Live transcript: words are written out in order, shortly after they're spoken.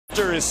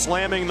Is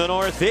slamming the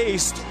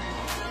Northeast.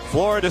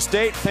 Florida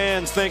State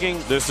fans thinking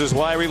this is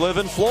why we live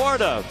in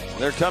Florida.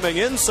 They're coming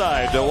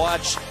inside to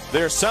watch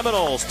their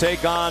Seminoles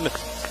take on the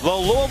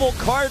Louisville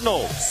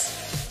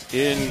Cardinals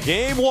in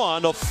game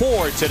 1 of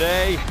 4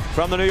 today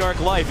from the New York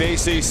Life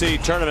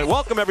ACC tournament.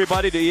 Welcome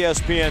everybody to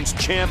ESPN's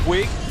Champ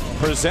Week,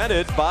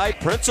 presented by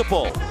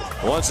Principal.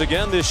 Once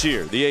again this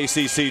year, the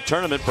ACC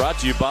tournament brought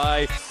to you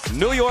by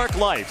New York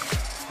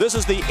Life. This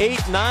is the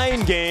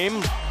 8-9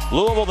 game.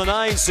 Louisville the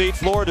 9 seed,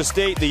 Florida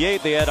State the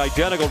 8. They had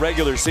identical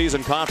regular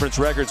season conference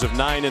records of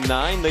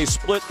 9-9. They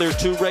split their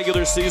 2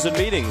 regular season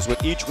meetings,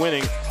 with each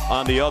winning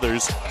on the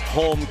other's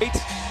home gate.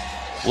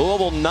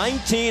 Louisville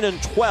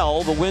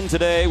 19-12. A win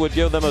today would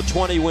give them a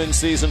 20-win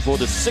season for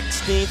the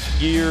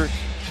 16th year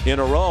in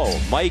a row.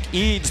 Mike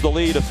Eads, the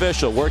lead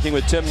official, working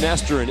with Tim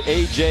Nestor and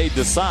A.J.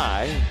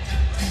 Desai.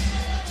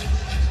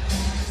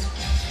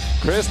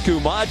 Chris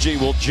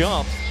Kumaji will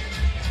jump.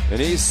 And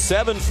he's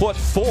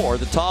 7'4",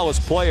 the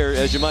tallest player,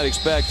 as you might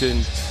expect,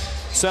 in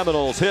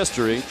Seminoles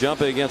history,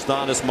 jumping against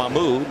Anis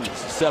Mahmoud,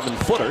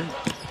 7-footer.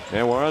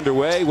 And we're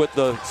underway with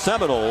the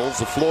Seminoles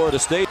of Florida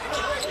State.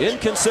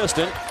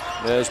 Inconsistent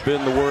has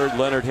been the word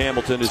Leonard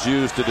Hamilton has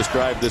used to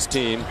describe this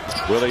team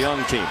with a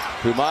young team.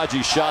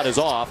 Kumaji's shot is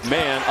off,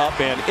 man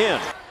up and in.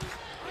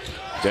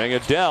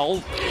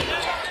 Dangadell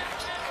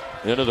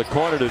into the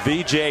corner to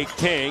VJ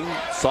King,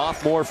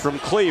 sophomore from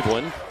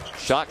Cleveland.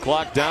 Shot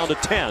clock down to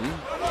 10.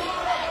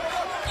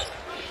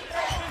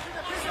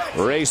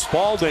 Ray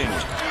Spalding,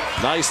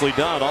 nicely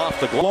done off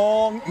the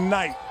long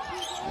night.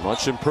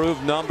 Much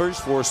improved numbers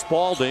for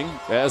Spalding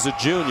as a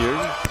junior.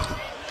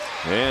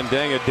 And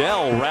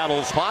Dangadell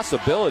rattles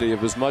possibility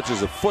of as much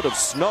as a foot of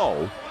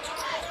snow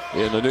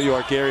in the New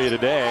York area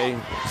today.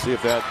 Let's see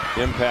if that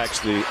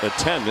impacts the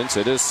attendance.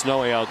 It is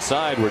snowy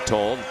outside, we're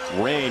told.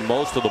 Rain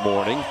most of the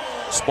morning.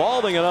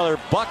 Spalding another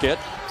bucket.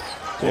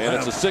 And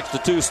it's a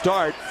 6-2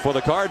 start for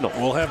the Cardinals.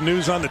 We'll have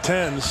news on the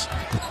 10s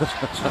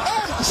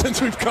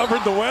since we've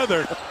covered the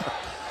weather.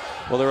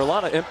 Well, there are a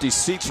lot of empty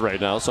seats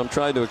right now, so I'm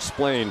trying to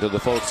explain to the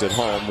folks at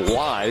home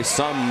why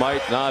some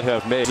might not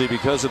have made it.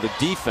 Because of the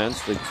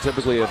defense, they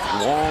typically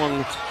have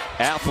long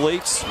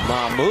athletes.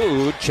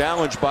 Mahmoud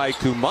challenged by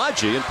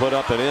Kumaji and put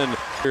up and in.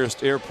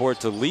 First airport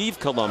to leave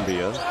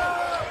Columbia.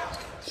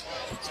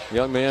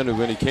 Young man who,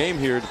 when he came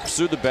here to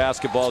pursue the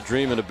basketball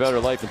dream and a better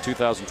life in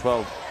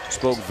 2012,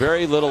 spoke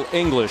very little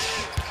English.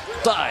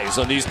 Size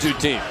on these two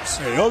teams.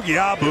 Hey,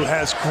 Ogyeabu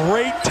has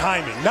great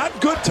timing. Not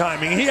good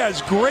timing. He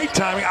has great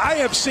timing. I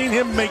have seen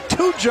him make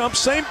 2 jumps,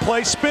 same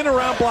play, spin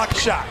around, block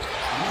shot.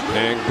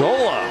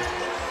 Angola,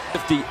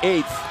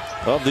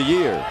 58th of the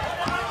year.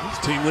 He's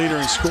team leader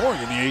in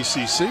scoring in the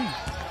ACC.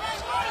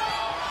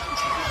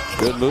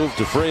 Good move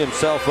to free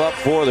himself up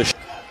for the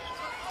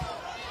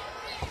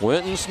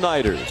Quentin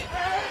Snyder,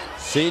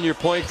 senior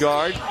point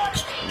guard,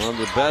 one of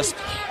the best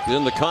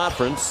in the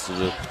conference,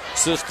 the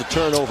assist to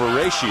turnover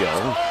ratio.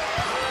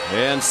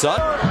 And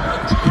Sutton.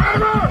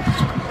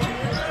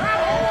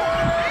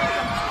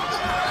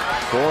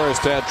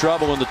 Forrest had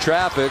trouble in the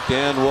traffic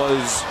and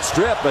was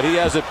stripped, but he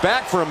has it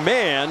back from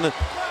Mann.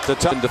 The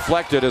time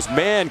deflected as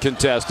Mann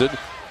contested.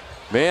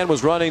 Mann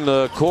was running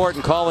the court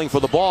and calling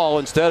for the ball.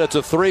 Instead, it's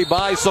a 3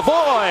 by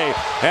Savoy,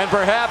 and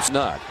perhaps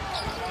not.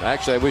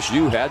 Actually, I wish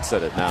you had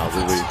said it now,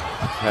 that we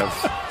have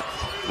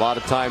a lot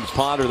of time to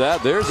ponder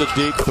that. There's a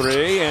deep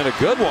 3 and a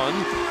good one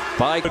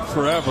by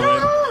forever.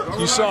 And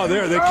you saw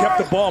there, they kept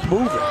the ball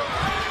moving.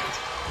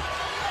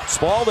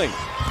 Spalding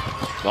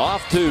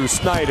off to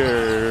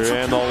Snyder,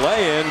 and the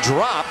lay-in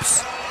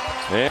drops.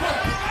 And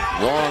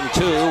long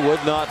 2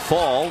 would not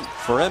fall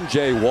for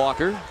MJ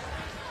Walker.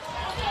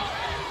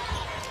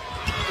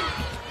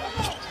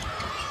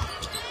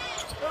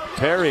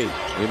 Perry,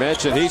 we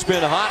mentioned he's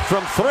been hot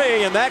from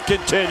 3, and that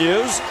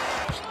continues.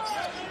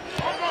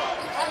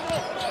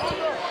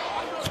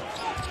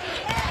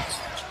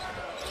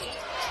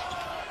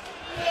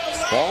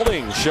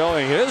 Spalding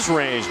showing his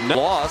range.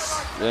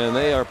 Loss, and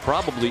they are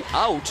probably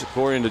out,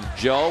 according to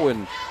Joe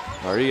and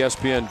our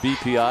ESPN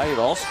BPI. It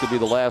also could be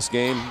the last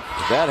game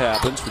if that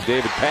happens for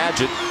David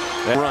Padgett.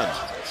 And run.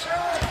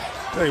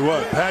 Tell you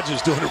what,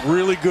 Padgett's doing a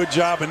really good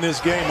job in this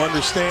game,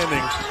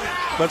 understanding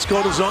let's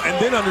go to zone, and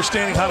then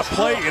understanding how to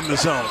play in the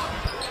zone.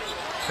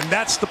 And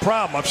that's the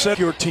problem. I've said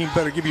your team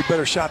better give you a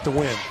better shot to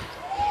win.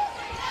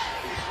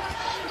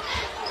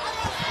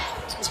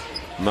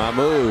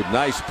 Mahmoud,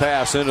 nice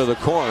pass into the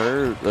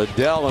corner.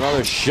 Adele,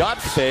 another shot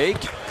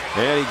fake,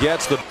 and he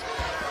gets the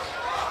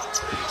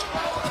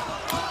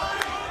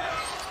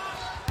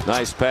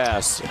nice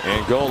pass.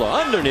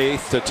 Angola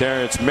underneath to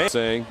Terrence May.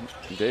 Saying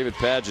David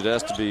Padgett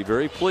has to be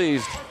very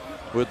pleased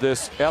with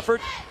this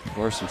effort. Of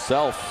course,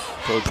 himself,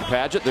 Coach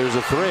Padgett. There's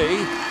a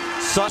 3.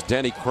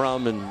 Denny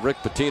Crum and Rick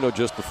Pitino,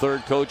 just the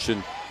 3rd coach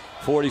in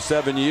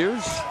 47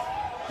 years.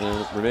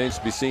 And it remains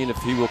to be seen if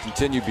he will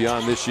continue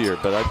beyond this year.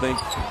 But I think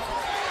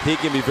he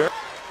can be very.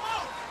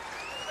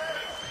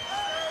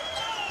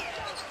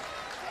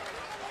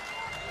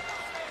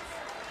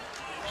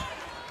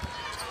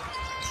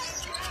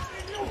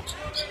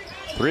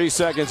 3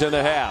 seconds in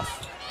the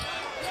half.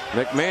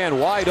 McMahon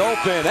wide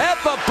open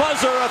at the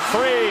buzzer, a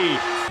three.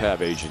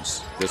 Have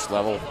agents this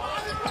level.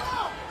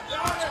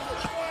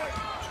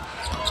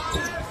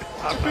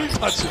 I've been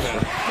touching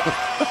that.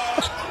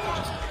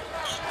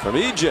 From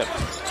Egypt,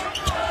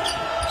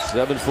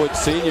 7-foot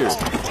senior.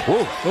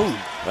 Whoa,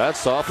 that's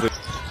softly.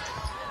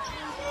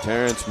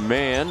 Terrence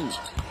Mann,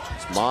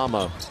 his mom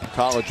a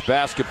college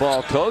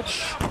basketball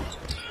coach.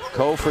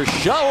 Kofor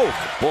show,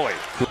 boy.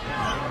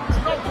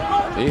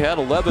 He had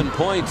 11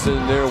 points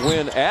in their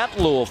win at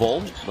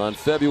Louisville on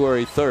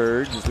February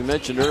 3rd. As we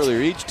mentioned earlier,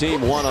 each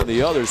team won on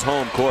the other's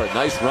home court.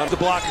 Nice run. To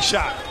block a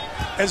shot.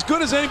 As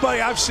good as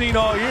anybody I've seen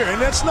all year.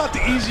 And that's not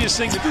the easiest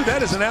thing to do.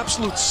 That is an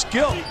absolute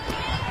skill.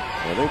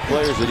 I think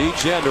players at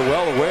each end are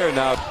well aware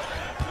now.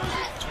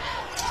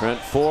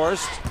 Trent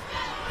Forrest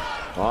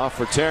off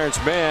for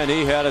Terrence Mann.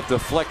 He had it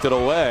deflected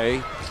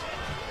away.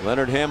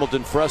 Leonard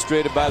Hamilton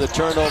frustrated by the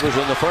turnovers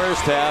in the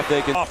first half.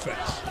 They can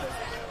offense.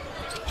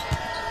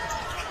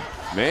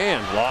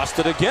 Man lost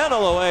it again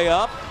all the way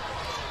up.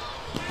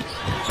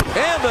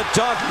 And the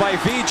dunk by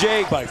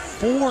VJ. By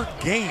 4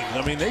 games.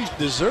 I mean, they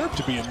deserve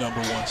to be a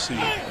 #1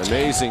 seed.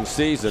 Amazing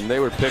season. They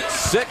were picked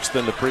 6th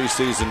in the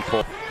preseason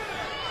poll.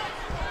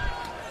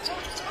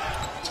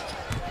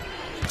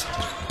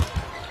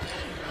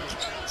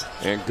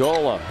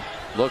 Angola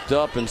looked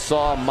up and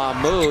saw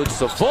Mahmoud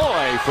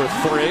Savoy for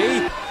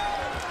 3.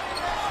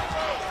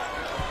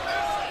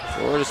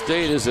 Florida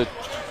State is a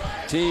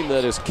team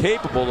that is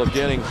capable of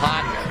getting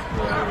hot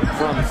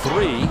from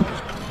 3.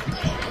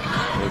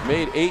 They've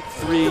made 8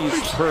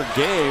 threes per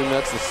game.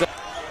 That's the second.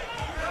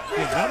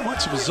 Yeah, not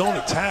much of a zone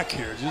attack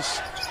here.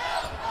 Just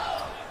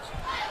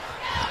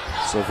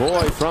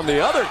Savoy from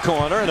the other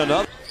corner and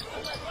another.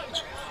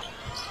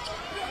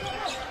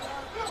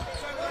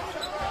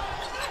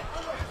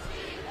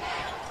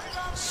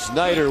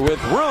 Snyder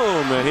with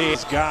room, and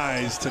he's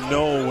guys to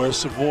know where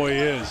Savoy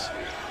is.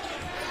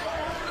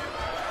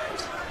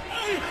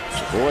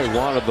 Savoy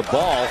wanted the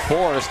ball.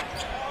 Forrest.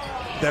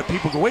 That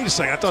people go, wait a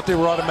second, I thought they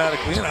were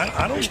automatically in.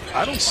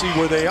 I don't see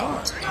where they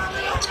are.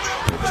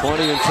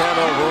 20 and 10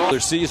 overall. They're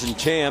season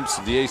champs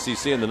of the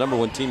ACC and the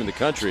 #1 team in the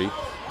country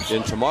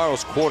in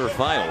tomorrow's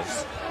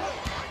quarterfinals.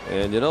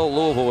 And you know,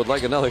 Louisville would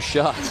like another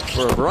shot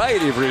for a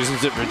variety of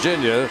reasons at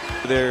Virginia.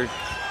 Their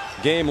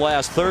game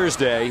last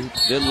Thursday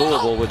in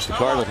Louisville, which the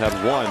Cardinals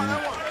have won.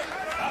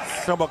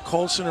 Talk about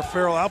Colson or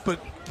Farrell out, but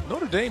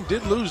Notre Dame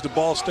did lose to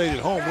Ball State at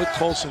home with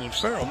Colson and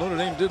Farrell. Notre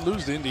Dame did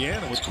lose to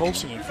Indiana with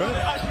Colson and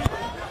Farrell.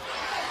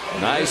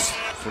 Nice.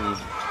 Some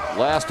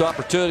last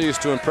opportunities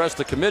to impress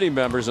the committee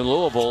members in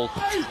Louisville,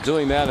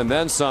 doing that and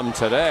then some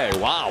today.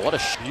 Wow, what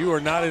a you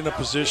are not in a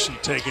position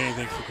to take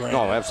anything for granted.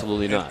 No,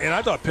 absolutely not. And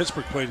I thought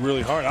Pittsburgh played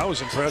really hard. I was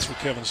impressed with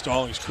Kevin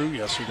Stallings' crew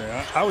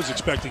yesterday. I was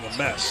expecting a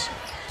mess.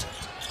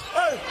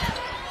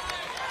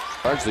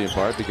 Largely in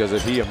part because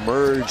if he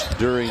emerged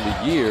during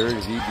the year,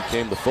 he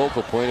became the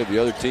focal point of the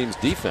other team's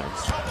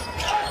defense.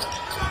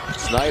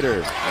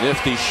 Snyder,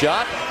 nifty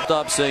shot.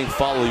 Stop saying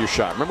follow your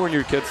shot. Remember when you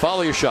were a kid,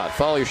 follow your shot,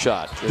 follow your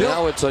shot.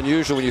 Now it's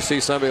unusual when you see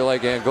somebody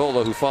like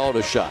Angola who followed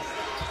a shot.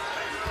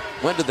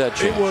 When did that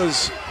change? It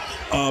was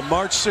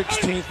March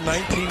 16th,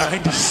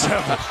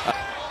 1997.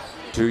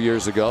 2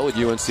 years ago at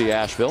UNC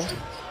Asheville.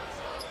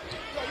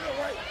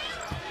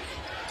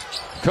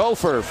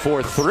 Kofor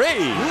for 3.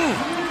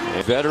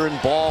 A veteran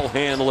ball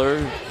handler.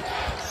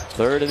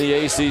 3rd in the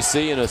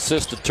ACC in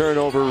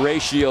assist-to-turnover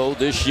ratio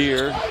this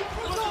year.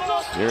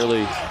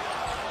 Nearly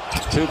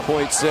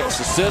 2.6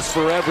 assists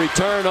for every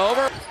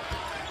turnover.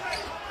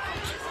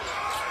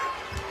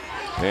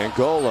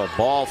 Angola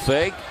ball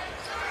fake.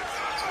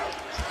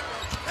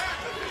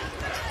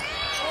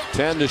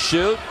 10 to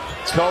shoot.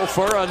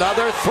 Kofor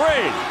another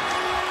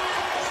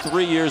 3.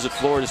 3 years at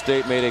Florida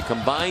State, made a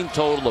combined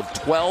total of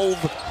 12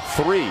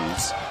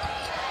 threes.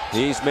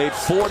 He's made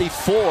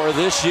 44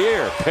 this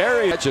year.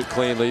 Perry it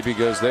cleanly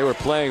because they were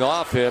playing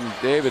off him.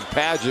 David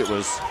Padgett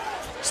was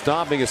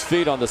stomping his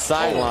feet on the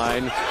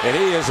sideline, and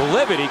he is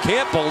livid. He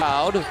can't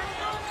believe.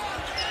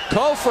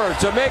 Kofor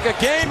to make a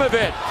game of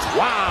it.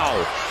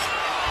 Wow.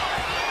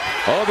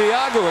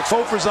 Obiagu.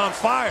 Kofor's on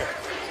fire.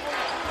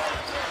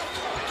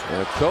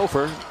 And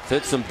Kofor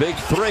hit some big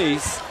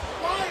threes.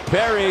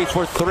 Perry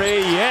for 3.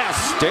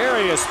 Yes,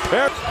 Darius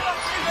Perry.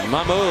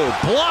 Mahmoud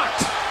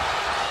blocked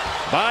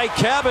by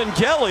Kevin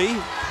Kelly.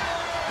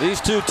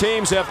 These two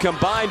teams have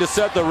combined to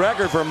set the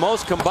record for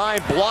most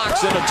combined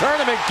blocks in a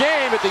tournament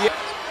game at the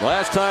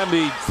last time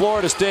the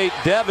Florida State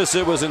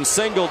deficit was in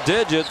single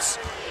digits,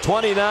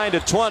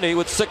 29-20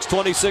 with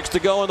 6:26 to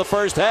go in the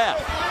first half.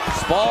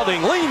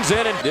 Spalding leans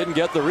in and didn't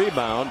get the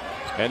rebound,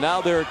 and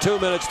now there are 2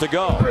 minutes to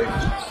go.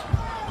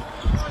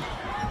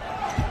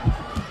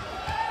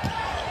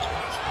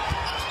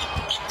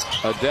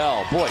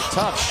 Adele, boy,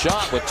 tough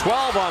shot with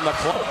 12 on the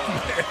clock.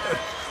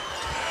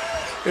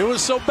 It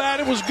was so bad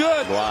it was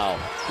good. Wow,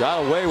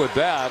 got away with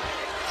that.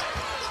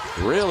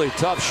 Really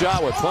tough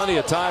shot with plenty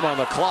of time on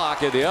the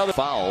clock, and the other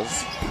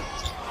fouls.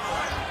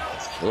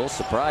 A little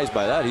surprised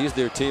by that. He's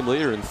their team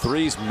leader in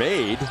threes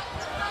made.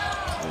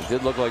 It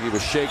did look like he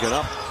was shaken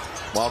up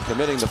while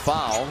committing the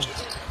foul.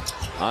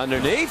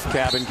 Underneath,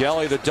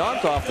 Cabin-Kelly the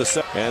dunk off the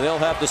set. And they'll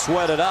have to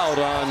sweat it out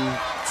on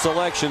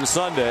Selection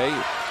Sunday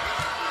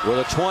with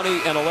a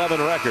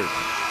 20-11 record.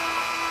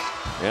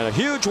 And a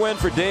huge win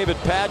for David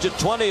Padgett,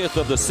 20th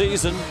of the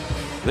season.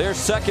 Their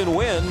second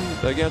win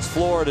against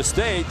Florida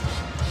State.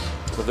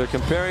 But they're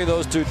comparing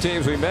those two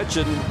teams. We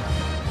mentioned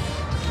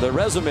the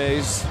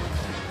resumes.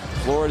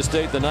 Florida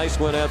State, the nice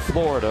win at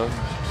Florida.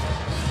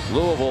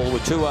 Louisville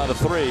with 2 out of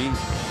 3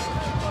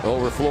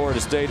 over Florida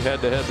State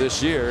head-to-head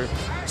this year.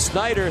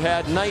 Snyder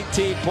had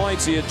 19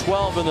 points. He had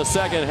 12 in the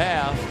second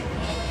half.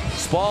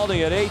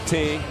 Spalding at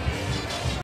 18.